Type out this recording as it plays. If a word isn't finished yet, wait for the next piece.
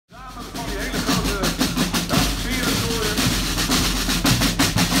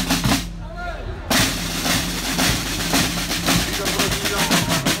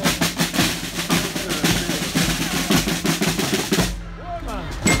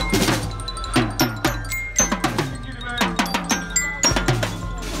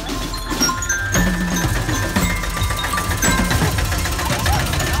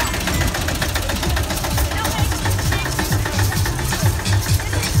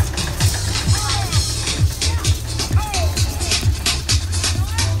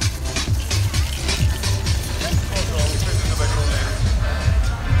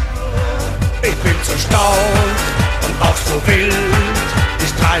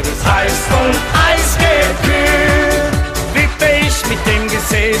das heißt und Eis gekühlt. Wie ich mit dem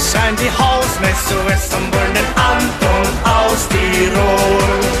Gesicht scheint die Hausmesse ist am Brunnen Anton aus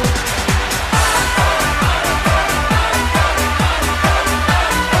Tirol.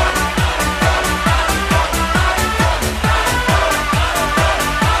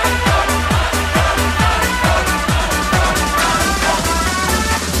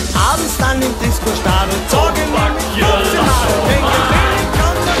 Abends dann im Disco-Start und sorgen wir mit Fußball.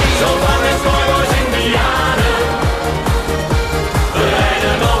 So lang es bei euch in die Jahre, wir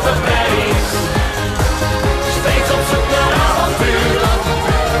reden over Paris, steeds op zoek naar avonduren.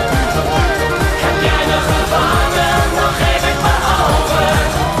 Heb jij me gevangen, dan geef ik me over,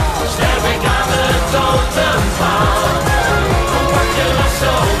 sterf ik aan de totempaal. Dan pak je me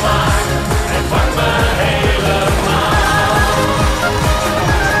zomaar en vang me helemaal.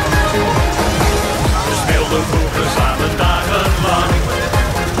 We speelden vroeger samen dagenlang.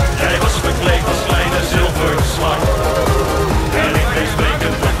 Jij was verkleed als kleine zilverslang. En ik kreeg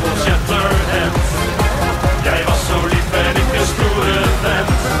sprekend met concierterhemd. Jij was zo lief en ik een stoere vent.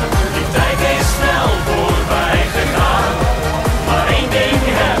 Die tijd is snel voorbij gegaan. Maar één ding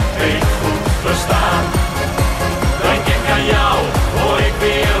heb ik goed verstaan. Denk ik aan jou, hoor ik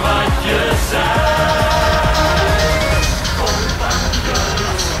weer wat je zei.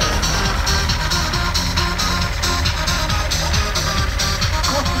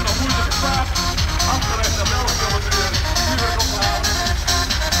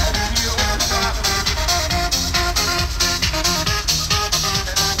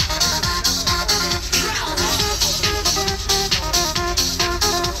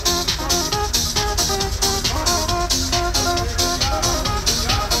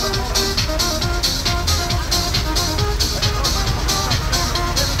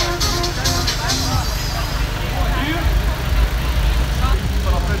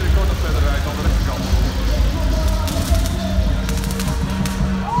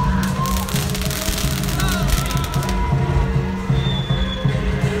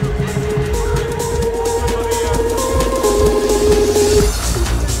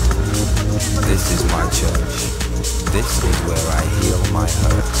 This is my church. This is where I heal my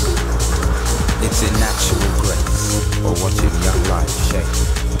hurts. It's in natural grace, or watching young life shape.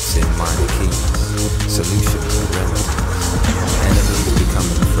 It's in minor keys, solutions and remedies. Enemies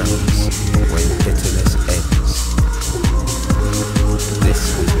becoming friends when bitterness ends. This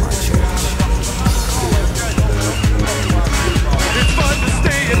is my church. It's fun to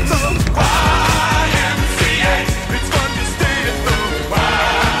stay at the YMCA. It's fun to stay at the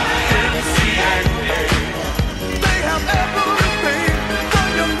YMCA. They have everything for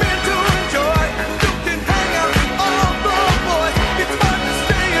young men to enjoy. You can hang out with all the boys. It's fun to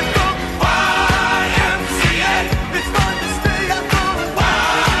stay at the YMCA. It's fun to stay at the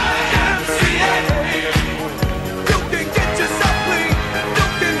YMCA. You can get yourself clean. You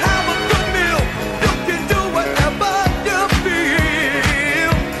can have a good meal. You can do whatever you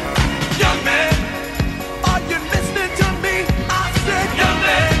feel. Young man, are you listening to me? I said, young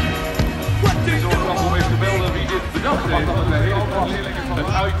man, what do you Deze oorlog heeft gebeld wie dit bedacht heeft. Dat wij heel veel leerlingen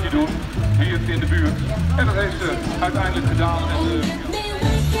het uitje doen hier in de buurt. En dat heeft ze uiteindelijk gedaan. En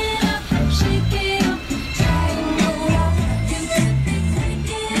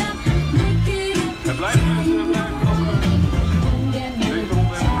het blijft dus deze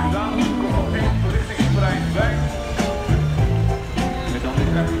ronde hebben we gedaan. Er komt nog één verlichtingsprijs bij. En dan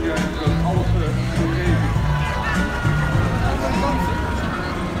is eigenlijk alles gegeven.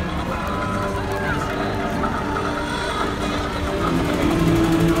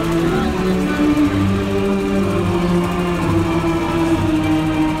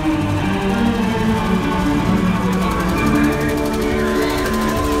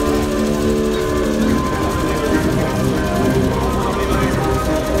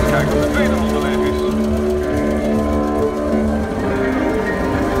 Kijk of de tweede ronde leeg is.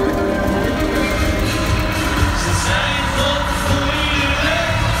 Ze zijn tot voor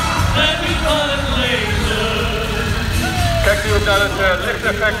iedereen, en niet van het leven. Kijkt u ook naar het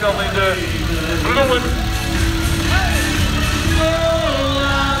lichteffect dan in de bloemen.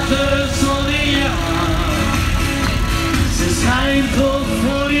 Later zon in je aan. Ze zijn tot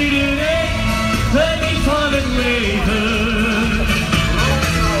voor iedereen, en niet van het leven.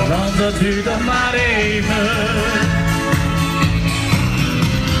 Want dat duurt dan maar even.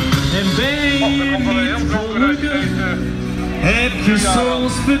 En ben je niet gelukkig, heb je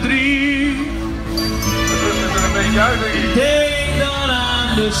soms verdriet. De rust is er een beetje uit, denk ik. Denk dan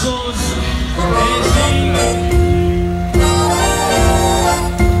aan de zon en zing.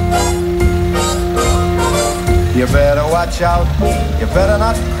 You better watch out, you better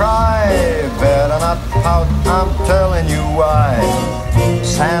not cry, better not pout, I'm telling you why.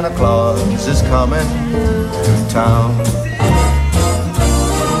 Santa Claus is coming to town.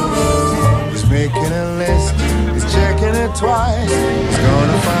 He's making a list, he's checking it twice, he's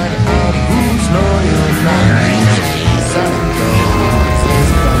gonna find